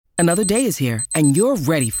Another day is here, and you're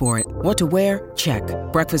ready for it. What to wear? Check.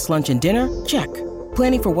 Breakfast, lunch, and dinner? Check.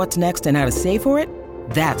 Planning for what's next and how to save for it?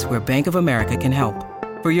 That's where Bank of America can help.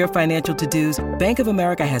 For your financial to-dos, Bank of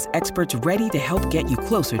America has experts ready to help get you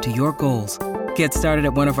closer to your goals. Get started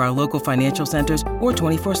at one of our local financial centers or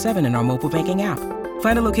 24/7 in our mobile banking app.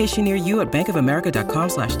 Find a location near you at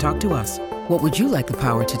bankofamerica.com/talktous. What would you like the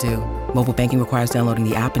power to do? Mobile banking requires downloading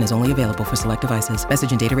the app and is only available for select devices.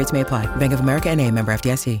 Message and data rates may apply. Bank of America N.A., member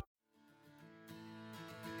FDIC.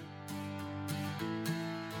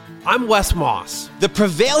 I'm Wes Moss. The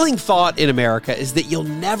prevailing thought in America is that you'll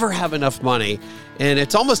never have enough money, and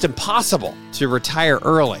it's almost impossible to retire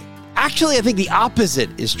early. Actually, I think the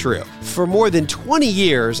opposite is true. For more than 20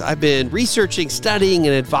 years, I've been researching, studying,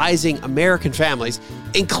 and advising American families,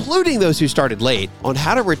 including those who started late, on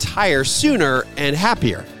how to retire sooner and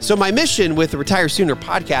happier. So my mission with the Retire Sooner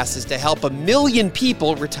podcast is to help 1 million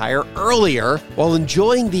people retire earlier while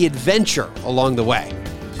enjoying the adventure along the way.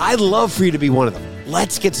 I'd love for you to be one of them.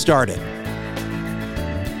 Let's get started.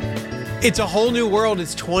 It's a whole new world.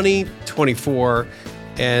 It's 2024,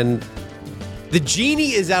 and the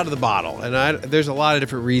genie is out of the bottle. And there's a lot of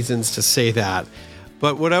different reasons to say that.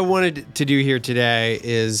 But what I wanted to do here today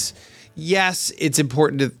is, yes, it's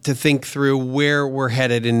important to think through where we're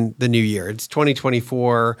headed in the new year. It's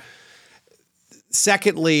 2024.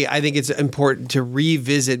 Secondly, I think it's important to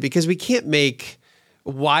revisit, because we can't make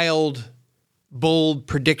wild, bold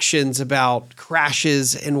predictions about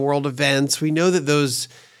crashes and world events. We know that those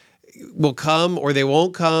will come or they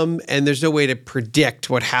won't come, and there's no way to predict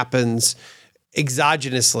what happens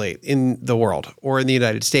exogenously in the world or in the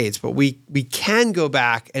United States. But we can go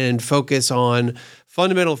back and focus on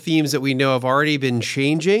fundamental themes that we know have already been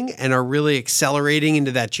changing and are really accelerating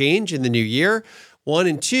into that change in the new year. 1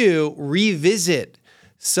 and 2, revisit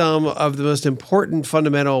some of the most important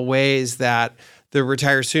fundamental ways that the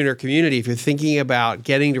Retire Sooner community, if you're thinking about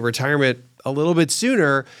getting to retirement a little bit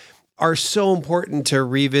sooner, are so important to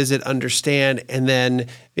revisit, understand, and then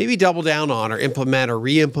maybe double down on or implement or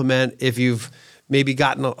re-implement if you've maybe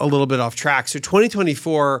gotten a little bit off track. So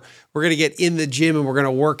 2024, we're going to get in the gym and we're going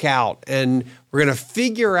to work out, and we're going to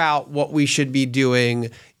figure out what we should be doing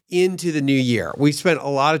into the new year. I've spent a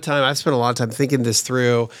lot of time thinking this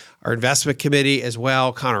through. Our investment committee as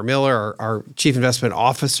well, Connor Miller, our chief investment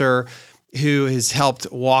officer, who has helped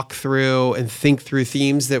walk through and think through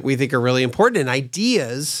themes that we think are really important, and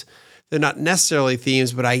ideas. They're not necessarily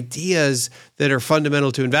themes, but ideas that are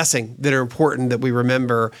fundamental to investing that are important that we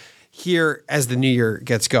remember here as the new year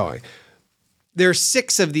gets going. There are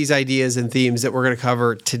 6 of these ideas and themes that we're going to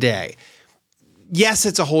cover today. Yes,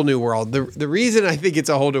 it's a whole new world. The reason I think it's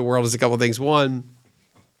a whole new world is a couple of things. One,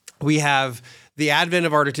 we have the advent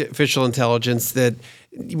of artificial intelligence. That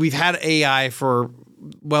we've had AI for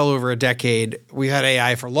well over a decade. We've had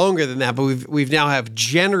AI for longer than that, but we've now have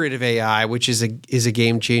generative AI, which is a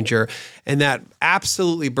game changer, and that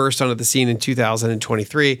absolutely burst onto the scene in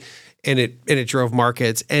 2023, and it drove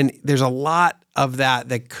markets. And there's a lot of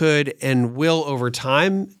that could and will over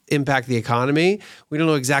time impact the economy. We don't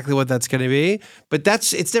know exactly what that's going to be, but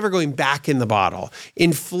it's never going back in the bottle.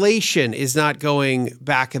 Inflation is not going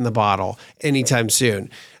back in the bottle anytime soon.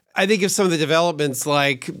 I think of some of the developments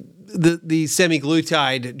like the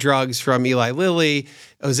semaglutide drugs from Eli Lilly,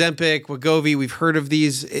 Ozempic, Wegovy. We've heard of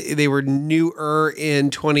these. They were newer in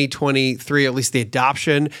 2023, at least the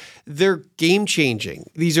adoption. They're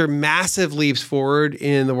game-changing. These are massive leaps forward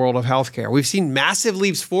in the world of healthcare. We've seen massive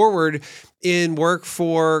leaps forward in work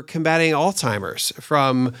for combating Alzheimer's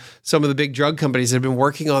from some of the big drug companies that have been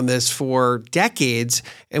working on this for decades,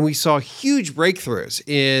 and we saw huge breakthroughs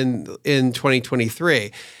in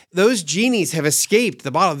 2023. Those genies have escaped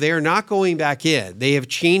the bottle. They are not going back in. They have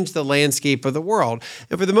changed the landscape of the world.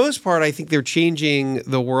 And for the most part, I think they're changing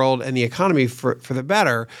the world and the economy for the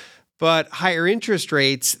better. But higher interest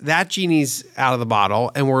rates, that genie's out of the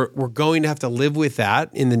bottle, and we're going to have to live with that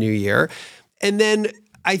in the new year. And then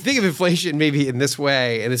I think of inflation maybe in this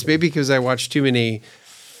way, and it's maybe because I watch too many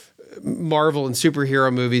Marvel and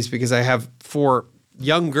superhero movies because I have 4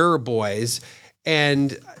 younger boys,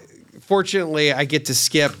 and fortunately, I get to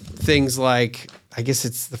skip things like, I guess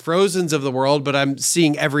it's the Frozens of the world, but I'm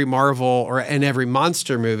seeing every Marvel and every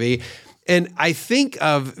monster movie. And I think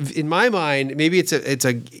of, in my mind, maybe it's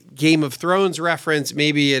a Game of Thrones reference,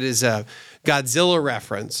 maybe it is a Godzilla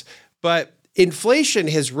reference, but inflation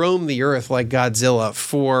has roamed the earth like Godzilla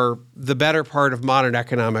for the better part of modern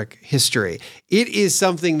economic history. It is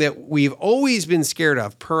something that we've always been scared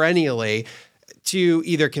of perennially, to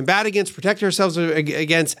either combat against, protect ourselves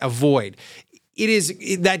against, avoid. It is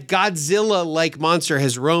that Godzilla-like monster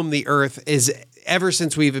has roamed the earth ever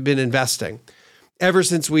since we've been investing. ever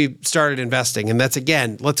since we started investing. And that's,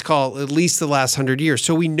 again, let's call it at least the last 100 years.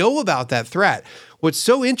 So we know about that threat. What's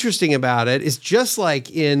so interesting about it is, just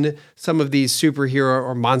like in some of these superhero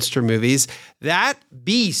or monster movies, that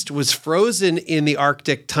beast was frozen in the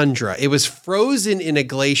Arctic tundra. It was frozen in a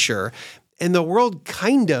glacier, and the world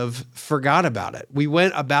kind of forgot about it. We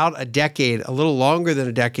went about a decade, a little longer than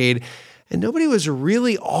a decade, and nobody was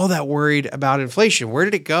really all that worried about inflation. Where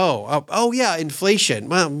did it go? Oh yeah, inflation.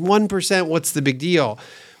 Well, 1%, what's the big deal?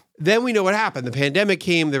 Then we know what happened. The pandemic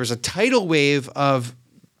came. There was a tidal wave of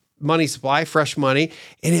money supply, fresh money,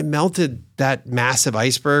 and it melted that massive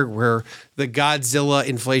iceberg where the Godzilla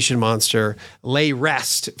inflation monster lay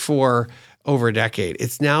rest for over a decade.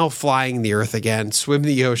 It's now flying the earth again,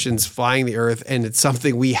 swimming the oceans, flying the earth, and it's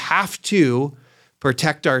something we have to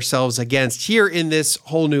protect ourselves against here in this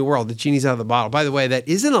whole new world. The genie's out of the bottle. By the way, that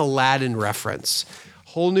is an Aladdin reference.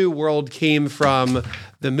 Whole New World came from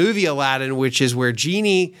the movie Aladdin, which is where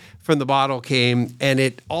Genie from the bottle came, and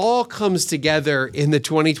it all comes together in the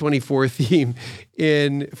 2024 theme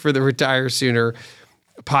for the Retire Sooner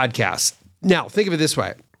podcast. Now, think of it this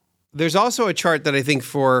way. There's also a chart that I think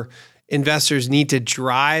for investors need to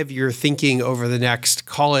drive your thinking over the next,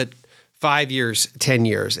 call it 5 years, 10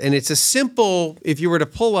 years. And it's a simple, if you were to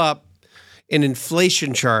pull up an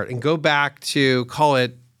inflation chart and go back to, call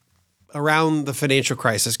it around the financial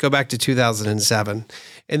crisis, go back to 2007,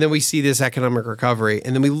 and then we see this economic recovery.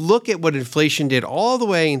 And then we look at what inflation did all the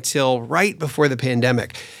way until right before the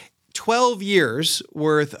pandemic. 12 years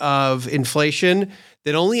worth of inflation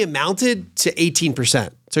that only amounted to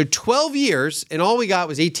 18%. So 12 years, and all we got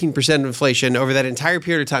was 18% of inflation over that entire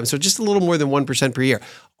period of time. So just a little more than 1% per year.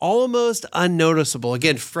 Almost unnoticeable.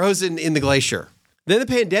 Again, frozen in the glacier. Then the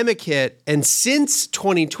pandemic hit, and since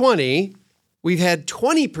 2020, we've had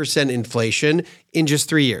 20% inflation in just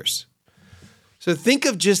 3 years. So think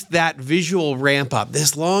of just that visual ramp up,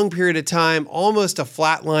 this long period of time, almost a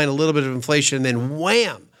flat line, a little bit of inflation, and then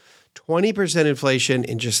wham, 20% inflation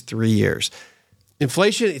in just 3 years.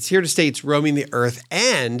 Inflation, it's here to stay, it's roaming the earth,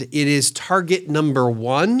 and it is target number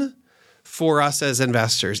one for us as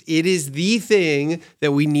investors. It is the thing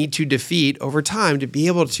that we need to defeat over time to be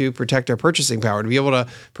able to protect our purchasing power, to be able to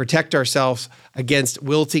protect ourselves against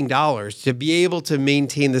wilting dollars, to be able to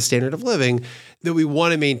maintain the standard of living that we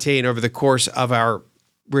want to maintain over the course of our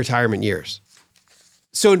retirement years.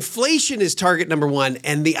 So inflation is target number one,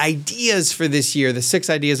 and the ideas for this year, the 6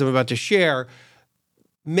 ideas I'm about to share,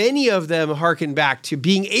 many of them harken back to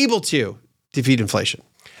being able to defeat inflation.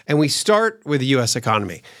 And we start with the U.S.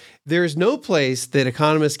 economy. There is no place that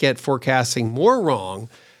economists get forecasting more wrong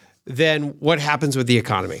than what happens with the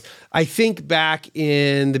economy. I think back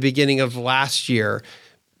in the beginning of last year,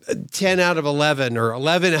 10 out of 11 or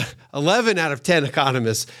 11 out of 10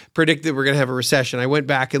 economists predicted we're going to have a recession. I went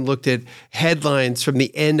back and looked at headlines from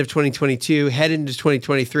the end of 2022, head into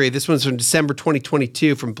 2023. This one's from December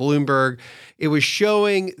 2022 from Bloomberg. It was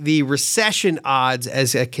showing the recession odds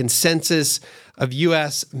as a consensus of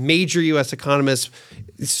major U.S. economists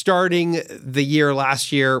starting the year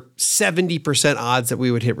last year, 70% odds that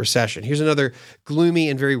we would hit recession. Here's another gloomy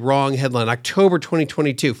and very wrong headline. October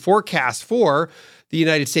 2022, forecast for the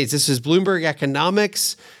United States. This is Bloomberg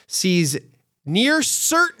Economics sees near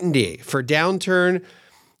certainty for downturn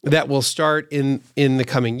that will start in the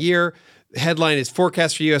coming year. The headline is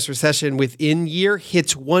forecast for U.S. recession within year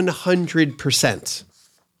hits 100%.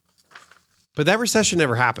 But that recession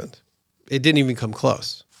never happened. It didn't even come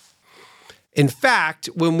close. In fact,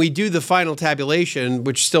 when we do the final tabulation,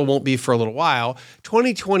 which still won't be for a little while,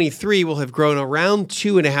 2023 will have grown around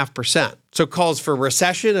 2.5%. So calls for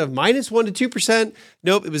recession of -1% to 2%.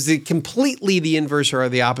 Nope, it was completely the inverse or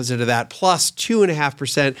the opposite of that, plus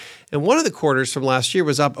 2.5%. And one of the quarters from last year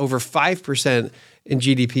was up over 5% in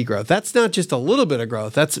GDP growth. That's not just a little bit of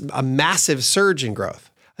growth. That's a massive surge in growth.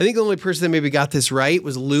 I think the only person that maybe got this right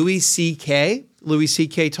was Louis C.K. Louis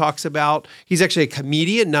C.K. talks about, he's actually a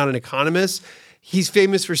comedian, not an economist. He's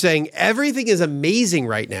famous for saying everything is amazing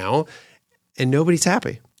right now and nobody's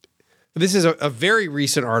happy. This is a very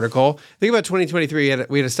recent article. Think about 2023.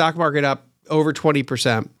 We had a stock market up over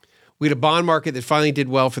 20%. We had a bond market that finally did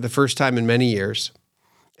well for the first time in many years,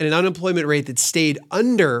 and an unemployment rate that stayed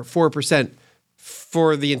under 4%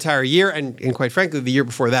 for the entire year, and quite frankly, the year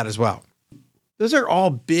before that as well. Those are all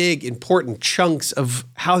big, important chunks of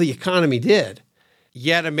how the economy did.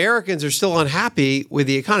 Yet Americans are still unhappy with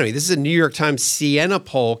the economy. This is a New York Times Siena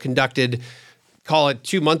poll conducted, call it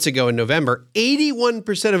 2 months ago in November.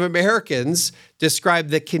 81% of Americans describe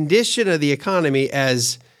the condition of the economy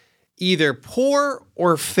as either poor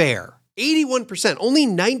or fair. 81%. Only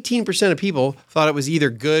 19% of people thought it was either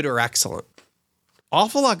good or excellent.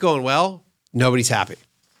 Awful lot going well, Nobody's happy.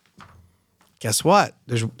 Guess what?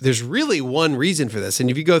 There's really one reason for this. And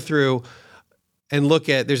if you go through and look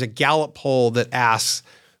at, there's a Gallup poll that asks,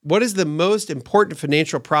 what is the most important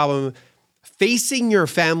financial problem facing your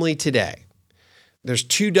family today? There's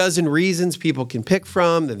 24 reasons people can pick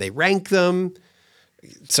from, then they rank them.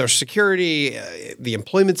 Social Security, the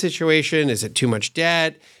employment situation, is it too much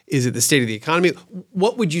debt? Is it the state of the economy?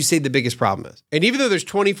 What would you say the biggest problem is? And even though there's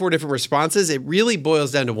 24 different responses, it really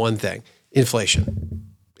boils down to one thing: inflation.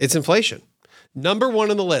 It's inflation. Number one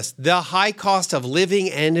on the list, the high cost of living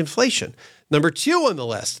and inflation. Number two on the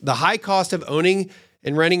list, the high cost of owning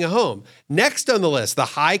and renting a home. Next on the list, the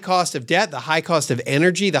high cost of debt, the high cost of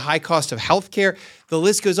energy, the high cost of healthcare. The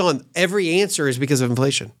list goes on. Every answer is because of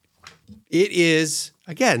inflation. It is,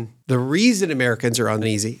 again, the reason Americans are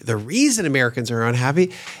uneasy, the reason Americans are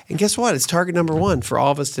unhappy. And guess what? It's target number one for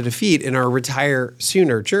all of us to defeat in our retire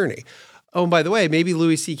sooner journey. Oh, and by the way, maybe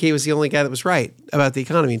Louis C.K. was the only guy that was right about the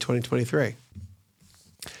economy in 2023.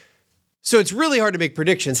 So it's really hard to make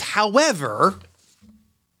predictions. However,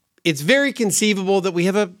 it's very conceivable that we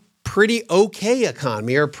have a pretty okay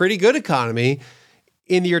economy or a pretty good economy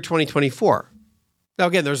in the year 2024. Now,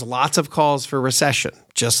 again, there's lots of calls for recession,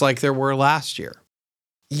 just like there were last year.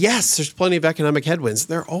 Yes, there's plenty of economic headwinds.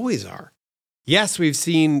 There always are. Yes, we've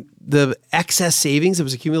seen the excess savings that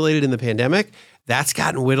was accumulated in the pandemic. That's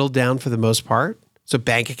gotten whittled down for the most part. So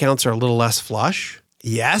bank accounts are a little less flush.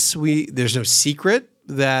 Yes, there's no secret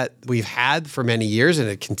that we've had for many years, and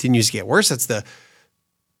it continues to get worse. That's the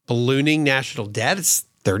ballooning national debt. It's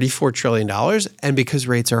 $34 trillion. And because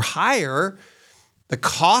rates are higher, the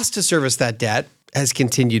cost to service that debt has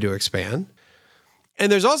continued to expand.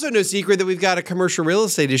 And there's also no secret that we've got a commercial real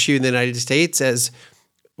estate issue in the United States, as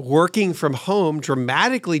working from home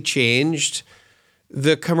dramatically changed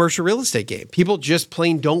the commercial real estate game. People just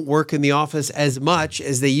plain don't work in the office as much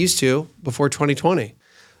as they used to before 2020.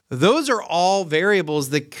 Those are all variables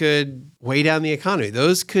that could weigh down the economy.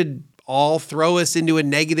 Those could all throw us into a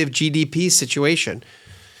negative GDP situation.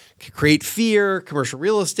 Could create fear, commercial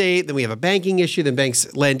real estate, then we have a banking issue, then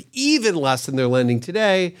banks lend even less than they're lending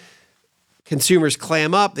today. Consumers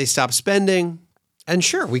clam up, they stop spending. And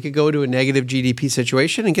sure, we could go to a negative GDP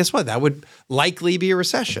situation, and guess what? That would likely be a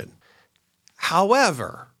recession.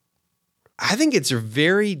 However, I think it's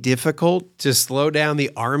very difficult to slow down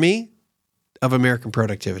the army of American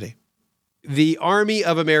productivity. The army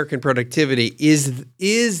of American productivity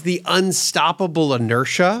is the unstoppable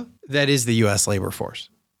inertia that is the U.S. labor force.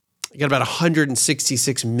 You got about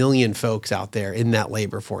 166 million folks out there in that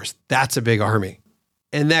labor force. That's a big army.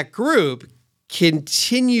 And that group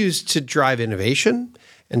continues to drive innovation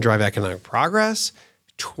and drive economic progress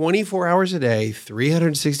 24 hours a day,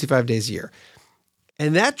 365 days a year.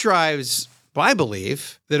 And that drives my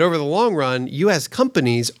belief that over the long run, U.S.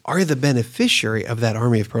 companies are the beneficiary of that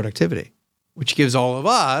army of productivity, which gives all of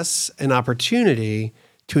us an opportunity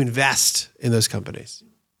to invest in those companies.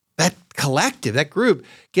 That collective, that group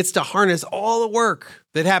gets to harness all the work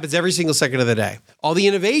that happens every single second of the day, all the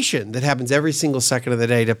innovation that happens every single second of the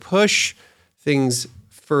day to push things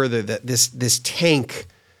further, that this tank,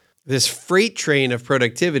 this freight train of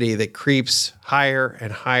productivity that creeps higher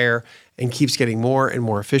and higher and keeps getting more and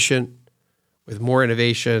more efficient with more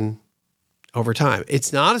innovation over time.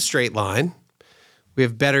 It's not a straight line. We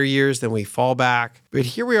have better years, then we fall back. But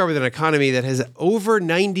here we are with an economy that has over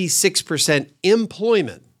 96%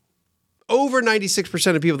 employment. Over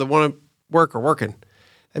 96% of people that want to work are working.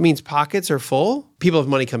 That means pockets are full. People have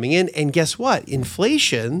money coming in. And guess what?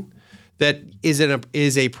 Inflation that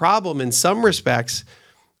is a problem in some respects,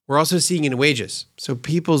 we're also seeing in wages. So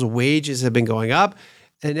people's wages have been going up.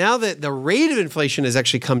 And now that the rate of inflation has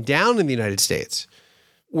actually come down in the United States,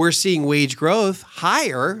 we're seeing wage growth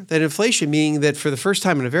higher than inflation, meaning that for the first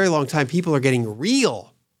time in a very long time, people are getting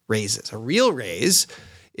real raises. A real raise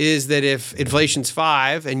is that if inflation's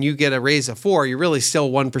 5 and you get a raise of 4, you're really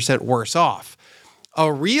still 1% worse off.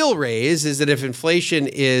 A real raise is that if inflation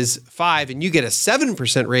is 5 and you get a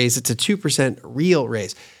 7% raise, it's a 2% real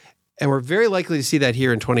raise. And we're very likely to see that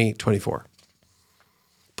here in 2024.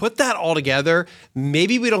 Put that all together,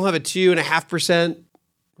 maybe we don't have a 2.5%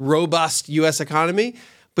 robust U.S. economy,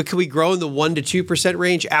 but can we grow in the 1% to 2%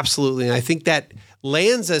 range? Absolutely. And I think that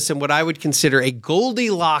lands us in what I would consider a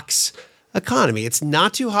Goldilocks economy. It's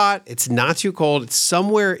not too hot. It's not too cold. It's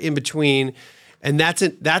somewhere in between. And that's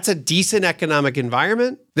a decent economic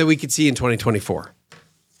environment that we could see in 2024.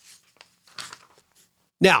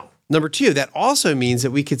 Now, number two, that also means that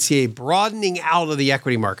we could see a broadening out of the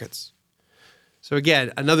equity markets. So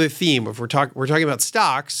again, another theme, if we're talking about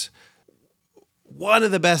stocks, one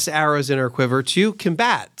of the best arrows in our quiver to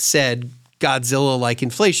combat said Godzilla-like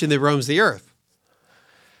inflation that roams the earth.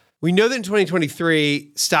 We know that in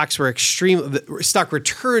 2023, stock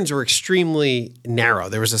returns were extremely narrow.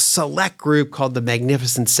 There was a select group called the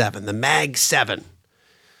Magnificent Seven, the Mag 7.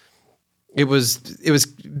 It was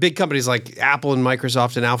big companies like Apple and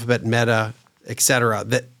Microsoft and Alphabet and Meta, et cetera,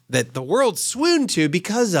 that the world swooned to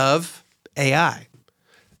because of AI,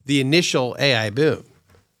 the initial AI boom.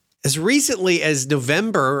 As recently as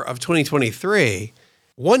November of 2023,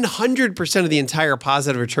 100% of the entire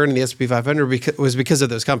positive return in the S&P 500 was because of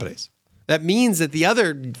those companies. That means that the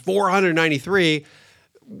other 493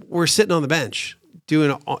 were sitting on the bench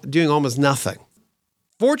doing almost nothing.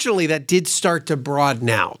 Fortunately, that did start to broaden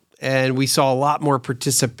out, and we saw a lot more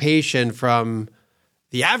participation from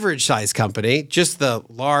the average size company, just the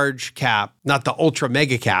large cap, not the ultra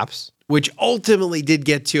mega caps, which ultimately did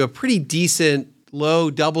get to a pretty decent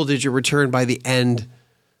low double-digit return by the end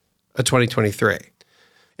of 2023.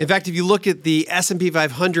 In fact, if you look at the S&P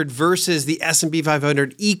 500 versus the S&P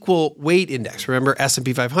 500 equal weight index, remember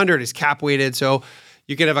S&P 500 is cap weighted, so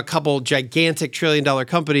you can have a couple gigantic trillion-dollar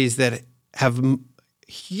companies that have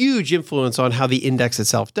huge influence on how the index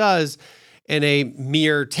itself does, and a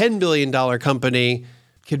mere $10 billion company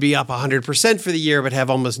could be up 100% for the year but have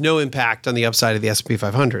almost no impact on the upside of the S&P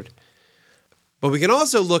 500. But we can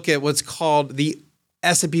also look at what's called the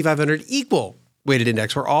S&P 500 equal weighted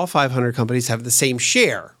index, where all 500 companies have the same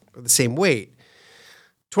share or the same weight.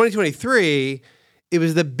 2023, it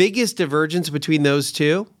was the biggest divergence between those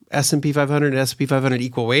two, S&P 500 and S&P 500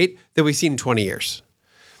 equal weight, that we've seen in 20 years.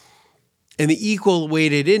 And the equal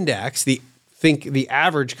weighted index, the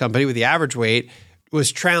average company with the average weight,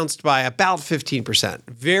 was trounced by about 15%,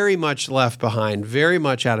 very much left behind, very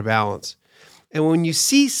much out of balance. And when you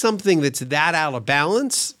see something that's that out of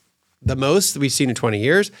balance, the most that we've seen in 20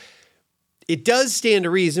 years, it does stand to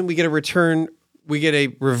reason we get a return, we get a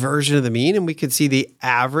reversion of the mean, and we could see the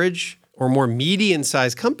average or more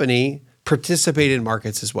median-sized company participate in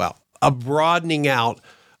markets as well, a broadening out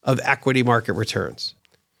of equity market returns.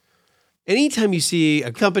 Anytime you see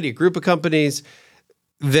a company, a group of companies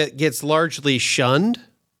that gets largely shunned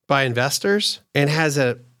by investors and has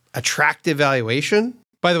an attractive valuation.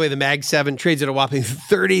 By the way, the Mag 7 trades at a whopping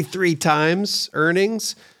 33 times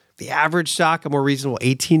earnings. The average stock, a more reasonable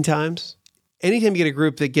 18 times. Anytime you get a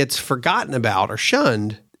group that gets forgotten about or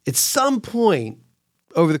shunned, at some point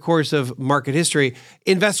over the course of market history,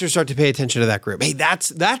 investors start to pay attention to that group. Hey, that's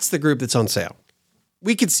the group that's on sale.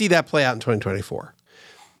 We could see that play out in 2024.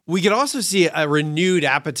 We could also see a renewed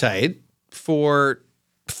appetite for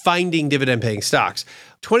finding dividend-paying stocks.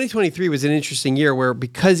 2023 was an interesting year where,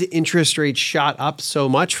 because interest rates shot up so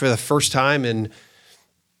much for the first time in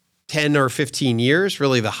 10 or 15 years,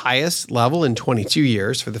 really the highest level in 22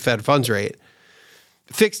 years for the Fed funds rate,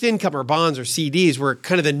 fixed income or bonds or CDs were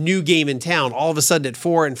kind of the new game in town. All of a sudden at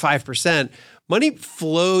 4 and 5%, money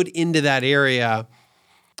flowed into that area.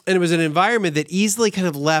 And it was an environment that easily kind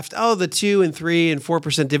of left, the 2 and 3 and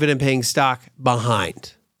 4% dividend-paying stock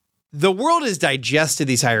behind. The world has digested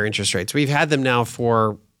these higher interest rates. We've had them now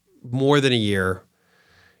for more than a year.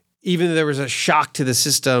 Even though there was a shock to the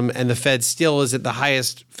system and the Fed still is at the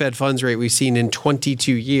highest Fed funds rate we've seen in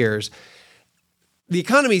 22 years, the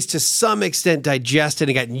economy's to some extent digested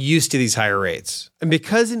and gotten used to these higher rates. And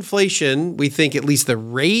because inflation, we think at least the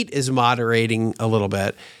rate is moderating a little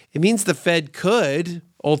bit, it means the Fed could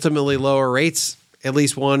ultimately lower rates at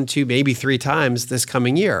least 1, 2, maybe 3 times this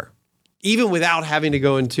coming year, even without having to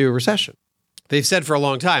go into a recession. They've said for a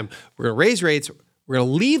long time, we're going to raise rates, we're going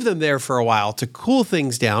to leave them there for a while to cool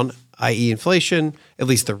things down, i.e. inflation, at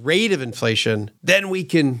least the rate of inflation, then we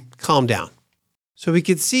can calm down. So we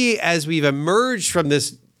could see as we've emerged from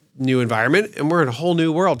this new environment, and we're in a whole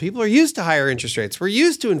new world, people are used to higher interest rates, we're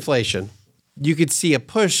used to inflation. You could see a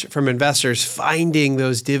push from investors finding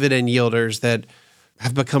those dividend yielders that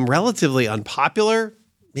have become relatively unpopular.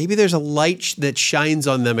 Maybe there's a light that shines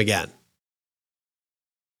on them again.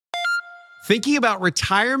 Thinking about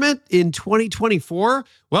retirement in 2024?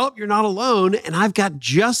 Well, you're not alone, and I've got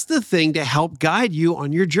just the thing to help guide you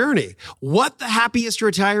on your journey. What the Happiest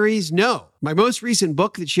Retirees Know. My most recent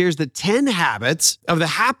book that shares the 10 habits of the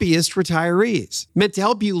happiest retirees, meant to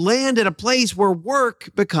help you land at a place where work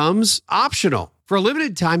becomes optional. For a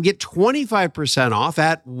limited time, get 25% off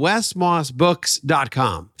at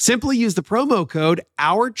wesmossbooks.com. Simply use the promo code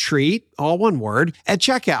OURTREAT, all one word, at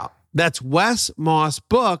checkout. That's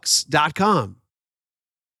wesmossbooks.com.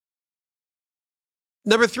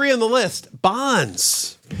 Number 3 on the list,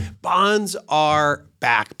 bonds. Bonds are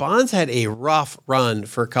back. Bonds had a rough run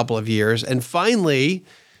for a couple of years, and finally,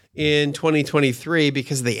 in 2023,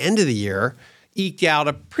 because of the end of the year, eked out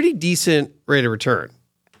a pretty decent rate of return.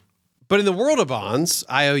 But in the world of bonds,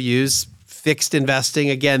 IOUs, fixed investing,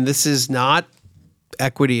 again, this is not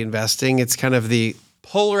equity investing. It's kind of the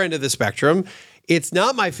polar end of the spectrum. It's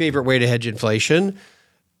not my favorite way to hedge inflation,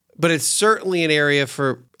 but it's certainly an area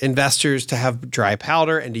for investors to have dry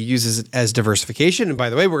powder and to use as diversification. And by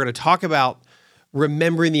the way, we're going to talk about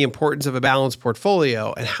remembering the importance of a balanced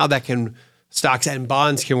portfolio and how stocks and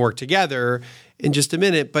bonds can work together in just a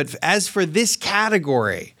minute. But as for this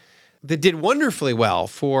category that did wonderfully well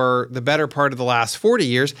for the better part of the last 40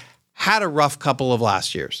 years, had a rough couple of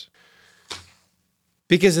last years.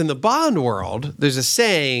 Because in the bond world, there's a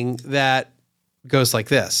saying that goes like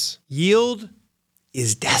this: yield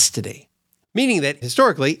is destiny. Meaning that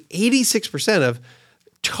historically, 86% of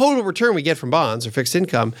total return we get from bonds or fixed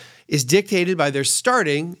income is dictated by their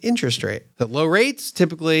starting interest rate. The low rates,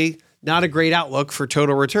 typically not a great outlook for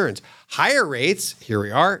total returns. Higher rates, here we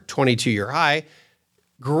are, 22-year high,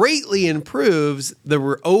 greatly improves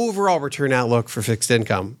the overall return outlook for fixed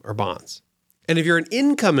income or bonds. And if you're an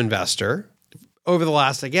income investor, over the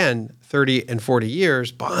last, again, 30 and 40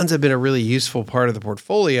 years, bonds have been a really useful part of the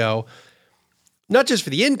portfolio, not just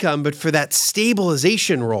for the income, but for that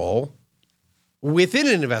stabilization role within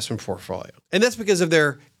an investment portfolio. And that's because of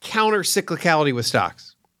their counter-cyclicality with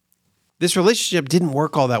stocks. This relationship didn't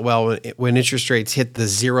work all that well when interest rates hit the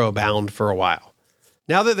zero bound for a while.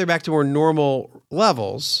 Now that they're back to more normal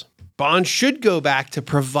levels, bonds should go back to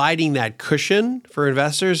providing that cushion for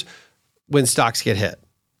investors when stocks get hit.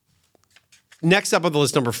 Next up on the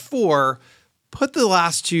list, number 4, put the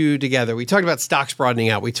last two together. We talked about stocks broadening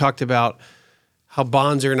out. We talked about how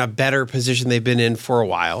bonds are in a better position they've been in for a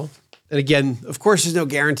while. And again, of course, there's no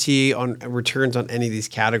guarantee on returns on any of these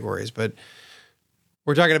categories, but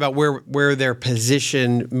we're talking about where they're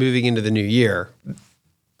positioned moving into the new year.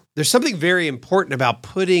 There's something very important about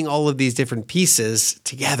putting all of these different pieces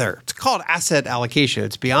together. It's called asset allocation.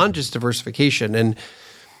 It's beyond just diversification. And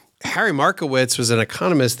Harry Markowitz was an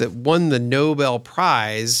economist that won the Nobel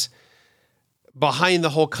Prize behind the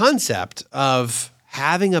whole concept of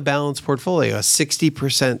having a balanced portfolio, a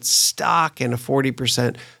 60% stock and a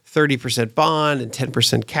 40%, 30% bond and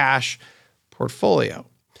 10% cash portfolio.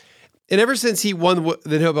 And ever since he won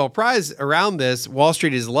the Nobel Prize around this, Wall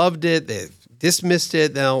Street has loved it. They've dismissed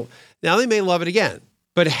it. Now they may love it again.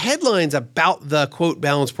 But headlines about the, quote,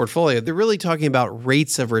 balanced portfolio, they're really talking about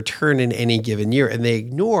rates of return in any given year. And they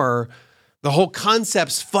ignore the whole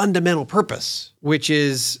concept's fundamental purpose, which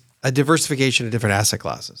is a diversification of different asset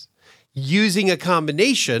classes. Using a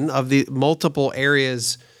combination of the multiple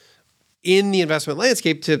areas in the investment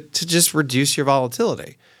landscape to just reduce your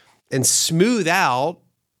volatility and smooth out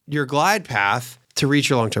your glide path to reach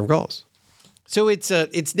your long-term goals. So it's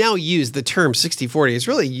now used, the term 60-40 is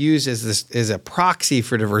really used as a proxy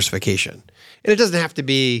for diversification. And it doesn't have to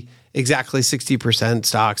be exactly 60%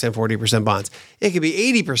 stocks and 40% bonds. It could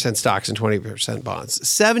be 80% stocks and 20% bonds,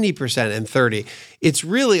 70% and 30%. It's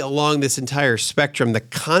really along this entire spectrum. The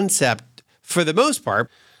concept, for the most part,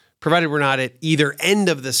 provided we're not at either end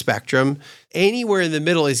of the spectrum, anywhere in the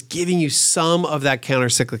middle is giving you some of that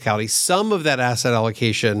counter-cyclicality, some of that asset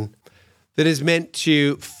allocation that is meant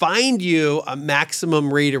to find you a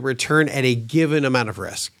maximum rate of return at a given amount of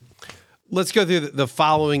risk. Let's go through the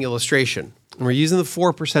following illustration. We're using the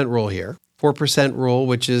 4% rule here. 4% rule,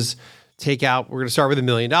 which is we're going to start with $1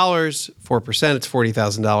 million, 4%, it's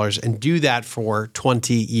 $40,000, and do that for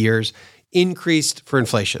 20 years, increased for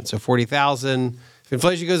inflation. So $40,000, if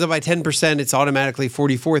inflation goes up by 10%, it's automatically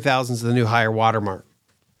 $44,000 is the new higher watermark.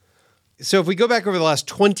 So if we go back over the last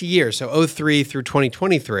 20 years, so 2003 through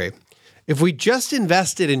 2023, if we just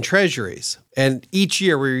invested in treasuries, and each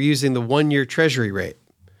year we were using the 1-year treasury rate,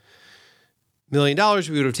 $1 million,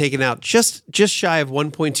 we would have taken out just shy of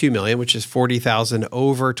 $1.2 million, which is $40,000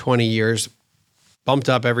 over 20 years, bumped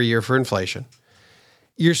up every year for inflation.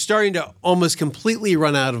 You're starting to almost completely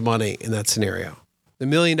run out of money in that scenario. The $1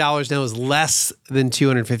 million now is less than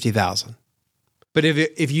 $250,000. But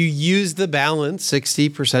if you use the balance,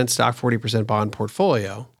 60% stock, 40% bond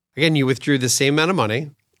portfolio, again, you withdrew the same amount of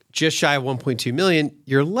money, just shy of $1.2 million,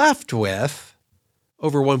 you're left with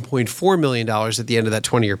over $1.4 million at the end of that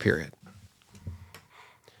 20-year period.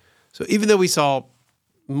 So even though we saw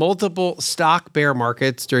multiple stock bear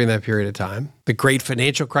markets during that period of time, the great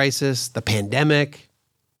financial crisis, the pandemic,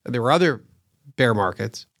 there were other bear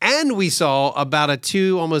markets, and we saw about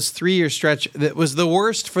a almost 3-year stretch that was the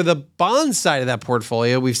worst for the bond side of that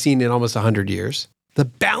portfolio we've seen in almost 100 years. The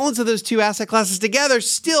balance of those two asset classes together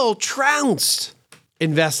still trounced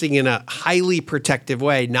investing in a highly protective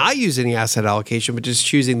way, not using asset allocation, but just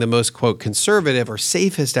choosing the most, quote, conservative or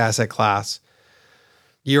safest asset class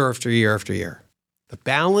year after year after year. The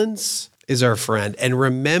balance is our friend. And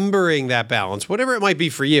remembering that balance, whatever it might be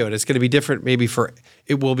for you, and it's going to be different,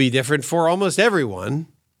 it will be different for almost everyone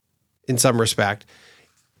in some respect,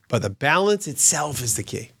 but the balance itself is the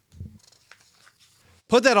key.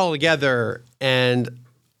 Put that all together, and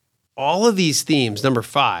all of these themes, number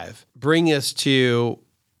 5, bring us to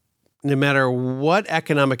no matter what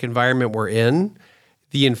economic environment we're in,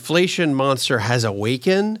 the inflation monster has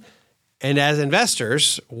awakened. And as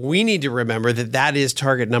investors, we need to remember that that is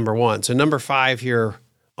target number 1. So number 5 here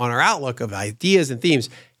on our outlook of ideas and themes,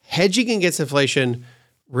 hedging against inflation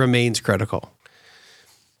remains critical.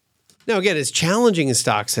 Now, again, as challenging as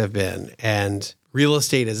stocks have been, and real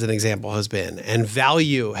estate as an example has been, and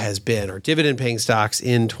value has been, or dividend-paying stocks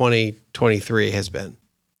in 2023 has been.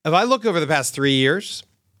 If I look over the past 3 years,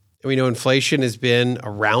 and we know inflation has been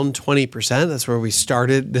around 20%, that's where we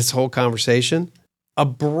started this whole conversation. A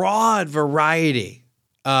broad variety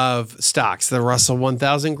of stocks, the Russell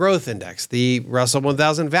 1000 Growth Index, the Russell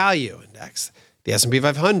 1000 Value Index, the S&P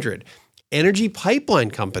 500, energy pipeline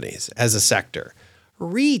companies as a sector,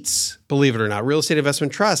 REITs, believe it or not, real estate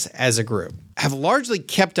investment trusts as a group, have largely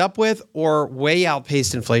kept up with or way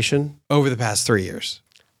outpaced inflation over the past 3 years.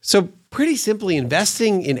 So pretty simply,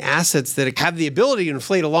 investing in assets that have the ability to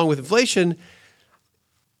inflate along with inflation,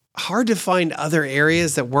 hard to find other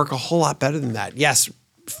areas that work a whole lot better than that. Yes,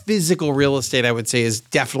 physical real estate, I would say, is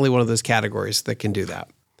definitely one of those categories that can do that.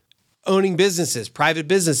 Owning businesses, private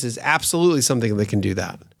businesses, absolutely something that can do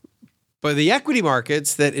that. But the equity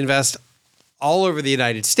markets that invest all over the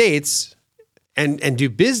United States and do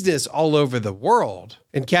business all over the world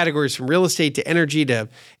in categories from real estate to energy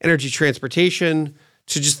transportation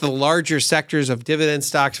to just the larger sectors of dividend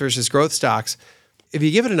stocks versus growth stocks, if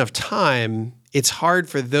you give it enough time, it's hard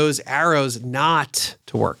for those arrows not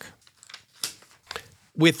to work.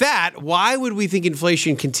 With that, why would we think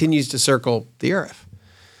inflation continues to circle the earth?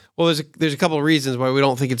 Well, there's a couple of reasons why we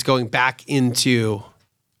don't think it's going back into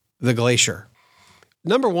the glacier.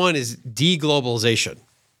 Number 1 is deglobalization.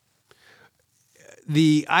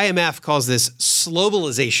 The IMF calls this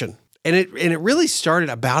slowbalization, and it really started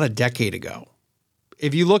about a decade ago.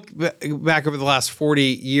 If you look back over the last 40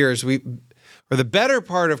 years, or the better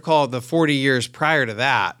part of call it the 40 years prior to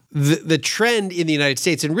that, the trend in the United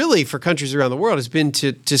States and really for countries around the world has been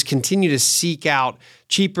to just continue to seek out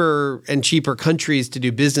cheaper and cheaper countries to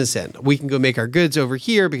do business in. We can go make our goods over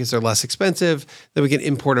here because they're less expensive, then we can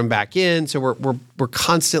import them back in. So we're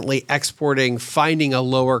constantly exporting, finding a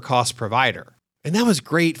lower cost provider. And that was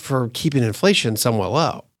great for keeping inflation somewhat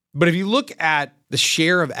low. But if you look at the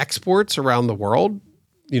share of exports around the world,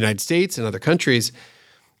 the United States and other countries,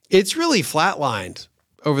 it's really flatlined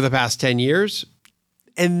over the past 10 years.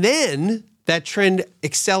 And then that trend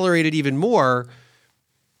accelerated even more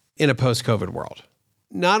in a post-COVID world.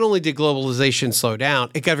 Not only did globalization slow down,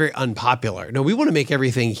 it got very unpopular. No, we want to make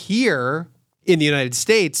everything here in the United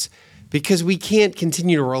States because we can't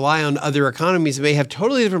continue to rely on other economies that may have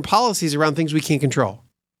totally different policies around things we can't control.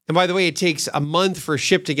 And by the way, it takes a month for a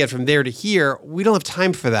ship to get from there to here. We don't have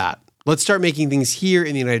time for that. Let's start making things here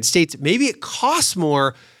in the United States. Maybe it costs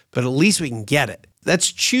more, but at least we can get it.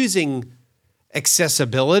 That's choosing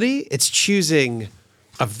accessibility. It's choosing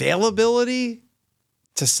availability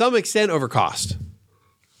to some extent over cost.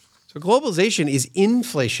 So globalization is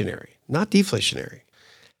inflationary, not deflationary.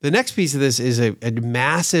 The next piece of this is a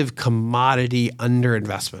massive commodity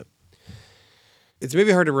underinvestment. It's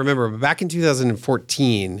maybe hard to remember, but back in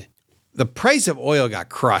 2014, the price of oil got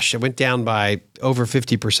crushed. It went down by over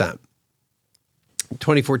 50%,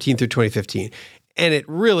 2014 through 2015. And it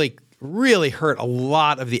really, really hurt a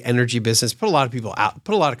lot of the energy business, put a lot of people out,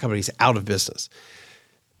 put a lot of companies out of business.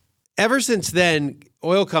 Ever since then,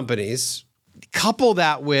 oil companies, couple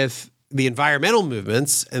that with the environmental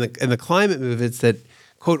movements and the climate movements that,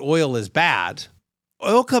 quote, oil is bad,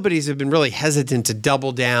 oil companies have been really hesitant to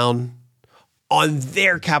double down on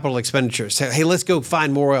their capital expenditures. Say, hey, let's go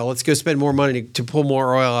find more oil. Let's go spend more money to pull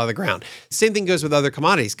more oil out of the ground. Same thing goes with other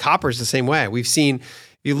commodities. Copper is the same way. We've seen,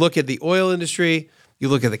 you look at the oil industry, you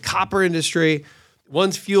look at the copper industry,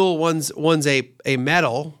 one's fuel, one's a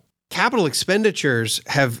metal. Capital expenditures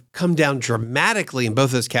have come down dramatically in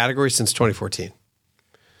both those categories since 2014.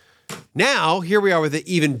 Now, here we are with an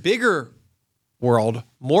even bigger world,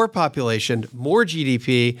 more population, more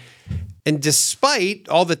GDP, and despite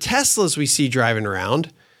all the Teslas we see driving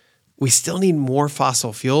around, we still need more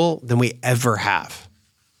fossil fuel than we ever have.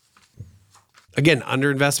 Again,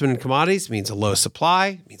 underinvestment in commodities means a low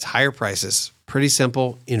supply, means higher prices. Pretty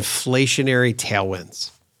simple, inflationary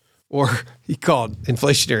tailwinds, or you call it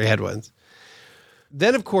inflationary headwinds.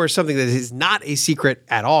 Then, of course, something that is not a secret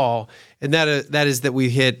at all, and that is that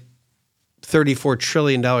we hit $34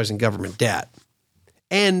 trillion in government debt.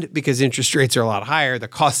 And because interest rates are a lot higher, the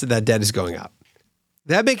cost of that debt is going up.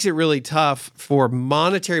 That makes it really tough for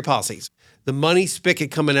monetary policies, the money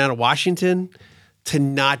spigot coming out of Washington, to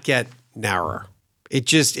not get narrower.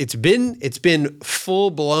 It's been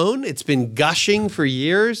full blown. It's been gushing for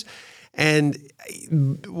years. And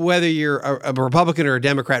whether you're a Republican or a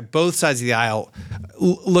Democrat, both sides of the aisle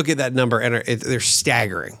look at that number and they're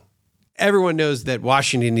staggering. Everyone knows that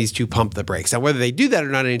Washington needs to pump the brakes. Now, whether they do that or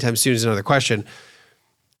not anytime soon is another question.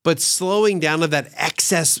 But slowing down of that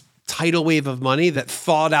excess tidal wave of money that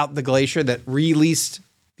thawed out the glacier, that released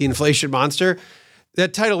the inflation monster,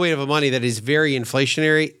 that tidal wave of money that is very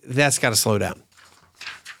inflationary, that's got to slow down.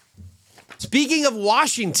 Speaking of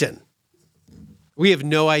Washington, we have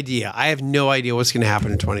no idea. I have no idea what's going to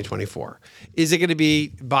happen in 2024. Is it going to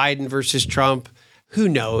be Biden versus Trump? Who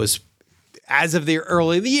knows? As of the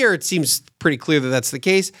early in the year, it seems pretty clear that that's the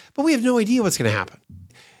case, but we have no idea what's going to happen.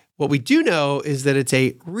 What we do know is that it's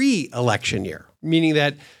a re-election year, meaning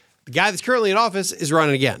that the guy that's currently in office is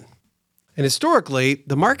running again. And historically,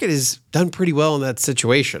 the market has done pretty well in that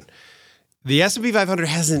situation. The S&P 500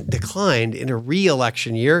 hasn't declined in a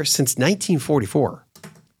re-election year since 1944.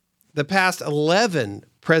 The past 11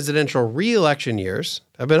 presidential re-election years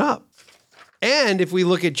have been up. And if we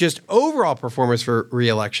look at just overall performance for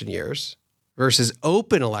re-election years versus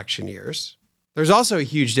open election years, there's also a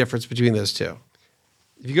huge difference between those two.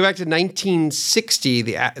 If you go back to 1960,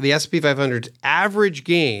 the S&P 500's average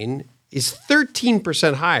gain is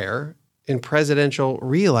 13% higher in presidential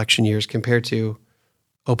re-election years compared to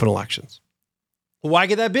open elections. Why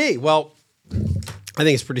could that be? Well, I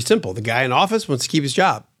think it's pretty simple. The guy in office wants to keep his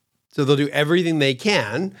job. So they'll do everything they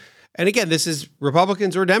can. And again, this is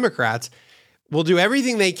Republicans or Democrats will do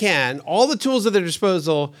everything they can, all the tools at their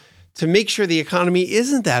disposal to make sure the economy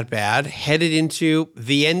isn't that bad headed into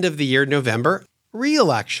the end of the year, November,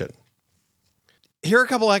 re-election. Here are a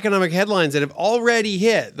couple economic headlines that have already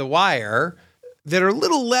hit the wire that are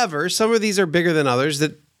little levers. Some of these are bigger than others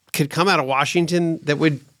that could come out of Washington that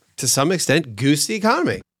would, to some extent, goose the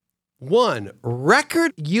economy. One,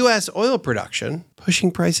 record U.S. oil production pushing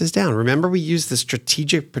prices down. Remember, we used the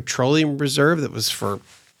Strategic Petroleum Reserve that was for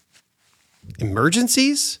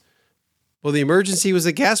emergencies? Well, the emergency was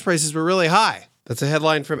that gas prices were really high. That's a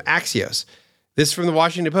headline from Axios. This from the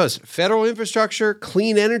Washington Post. Federal infrastructure,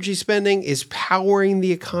 clean energy spending is powering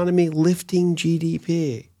the economy, lifting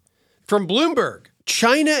GDP. From Bloomberg,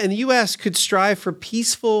 China and the U.S. could strive for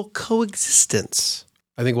peaceful coexistence.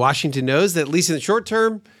 I think Washington knows that at least in the short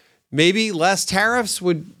term, maybe less tariffs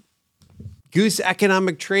would goose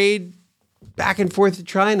economic trade back and forth to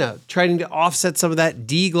China, trying to offset some of that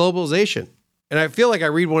deglobalization. And I feel like I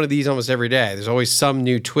read one of these almost every day. There's always some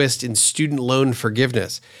new twist in student loan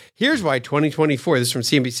forgiveness. Here's why 2024, this is from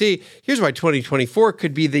CNBC, here's why 2024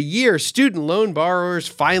 could be the year student loan borrowers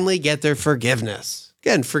finally get their forgiveness.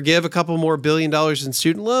 Again, forgive a couple more $1 billion in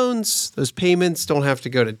student loans. Those payments don't have to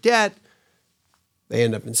go to debt. They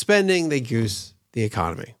end up in spending. They goose the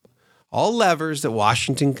economy. All levers that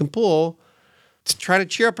Washington can pull to try to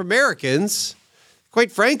cheer up Americans,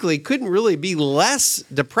 quite frankly, couldn't really be less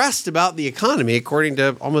depressed about the economy, according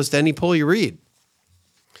to almost any poll you read.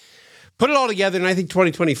 Put it all together, and I think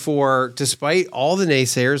 2024, despite all the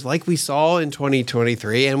naysayers like we saw in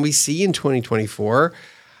 2023 and we see in 2024,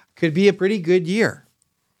 could be a pretty good year.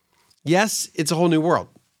 Yes, it's a whole new world.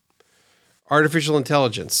 Artificial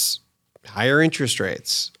intelligence, higher interest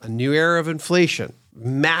rates, a new era of inflation,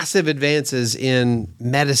 massive advances in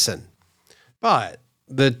medicine. But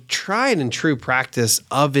the tried and true practice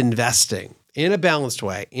of investing in a balanced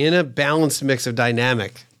way, in a balanced mix of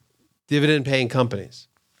dynamic, dividend-paying companies,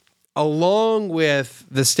 along with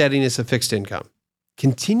the steadiness of fixed income,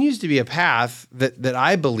 continues to be a path that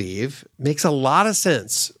I believe makes a lot of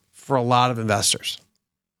sense for a lot of investors.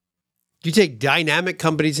 You take dynamic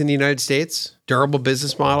companies in the United States, durable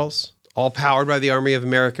business models, all powered by the Army of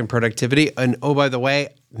American Productivity. And oh, by the way,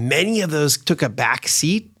 many of those took a back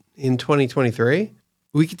seat in 2023.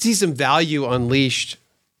 We could see some value unleashed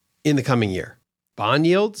in the coming year. Bond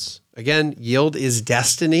yields, again, yield is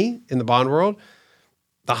destiny in the bond world.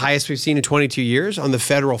 The highest we've seen in 22 years on the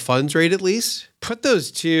federal funds rate, at least. Put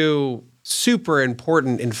those two super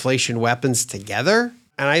important inflation weapons together,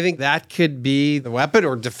 and I think that could be the weapon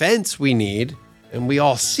or defense we need and we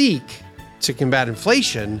all seek to combat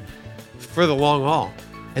inflation for the long haul.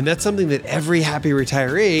 And that's something that every happy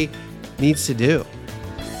retiree needs to do.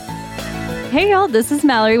 Hey y'all, this is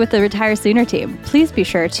Mallory with the Retire Sooner team. Please be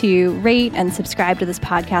sure to rate and subscribe to this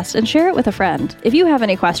podcast and share it with a friend. If you have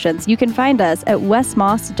any questions, you can find us at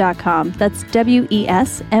wesmoss.com. That's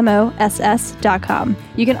WESMOSS.com.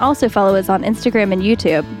 You can also follow us on Instagram and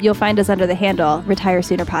YouTube. You'll find us under the handle Retire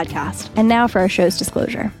Sooner Podcast. And now for our show's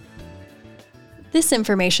disclosure. This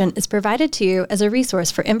information is provided to you as a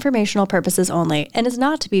resource for informational purposes only and is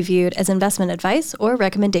not to be viewed as investment advice or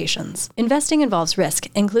recommendations. Investing involves risk,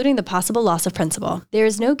 including the possible loss of principal. There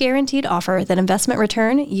is no guaranteed offer that investment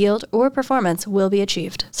return, yield, or performance will be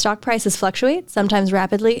achieved. Stock prices fluctuate, sometimes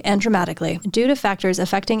rapidly and dramatically, due to factors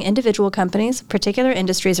affecting individual companies, particular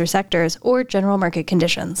industries or sectors, or general market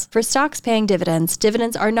conditions. For stocks paying dividends,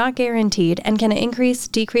 dividends are not guaranteed and can increase,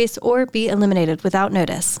 decrease, or be eliminated without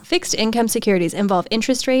notice. Fixed income securities involve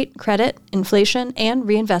interest rate, credit, inflation, and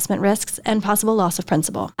reinvestment risks and possible loss of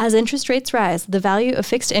principal. As interest rates rise, the value of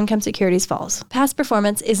fixed income securities falls. Past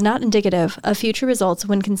performance is not indicative of future results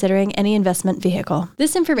when considering any investment vehicle.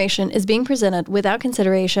 This information is being presented without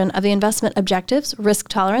consideration of the investment objectives, risk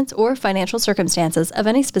tolerance, or financial circumstances of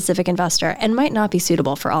any specific investor and might not be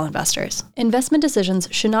suitable for all investors. Investment decisions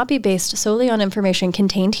should not be based solely on information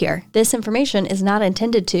contained here. This information is not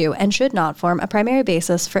intended to and should not form a primary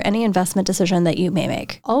basis for any investment decision that you may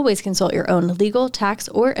make. Always consult your own legal, tax,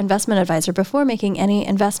 or investment advisor before making any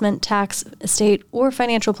investment, tax, estate, or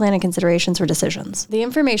financial planning considerations or decisions. The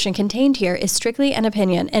information contained here is strictly an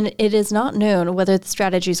opinion, and it is not known whether the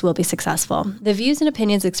strategies will be successful. The views and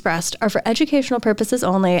opinions expressed are for educational purposes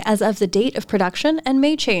only as of the date of production and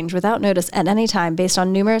may change without notice at any time based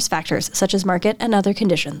on numerous factors such as market and other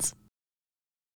conditions.